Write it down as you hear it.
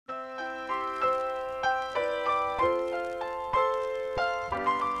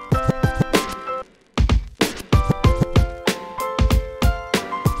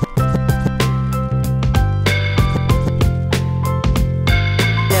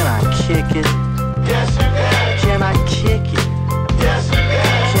kick it? Yes, you can. Can I kick it? Yes, you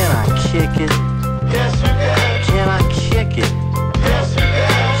can. Can I kick it? Yes, you can. Can I kick it? Yes, you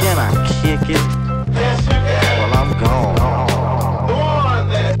can. Can I kick it? Yes, you can. Well, I'm gone. Go on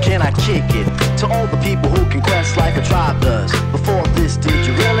then. Can I kick it? To all the people who can quest like a tribe does. Before this, did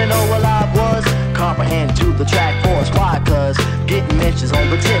you really know what I was? Comprehend to the track force. Why? Cause getting mentions on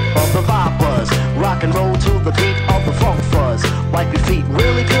the tip of the vibe buzz. Rock and roll to the beat of the funk fuzz. Wipe your feet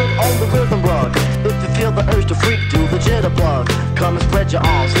really good on the rhythm rug. If you feel the urge to freak, do the jitterbug. Come and spread your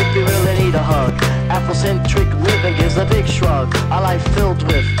arms if you really need a hug. Afrocentric living gives a big shrug. A life filled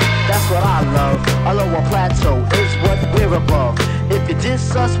with, that's what I love. A lower plateau is what we're above. If you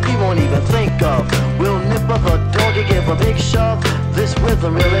diss us, we won't even think of. We'll nip of a dog and give a big shove. This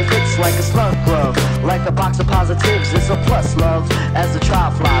rhythm really fits like a snug glove. Like a box of positives, it's a plus love. As the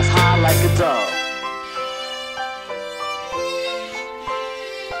tribe flies high like a dove.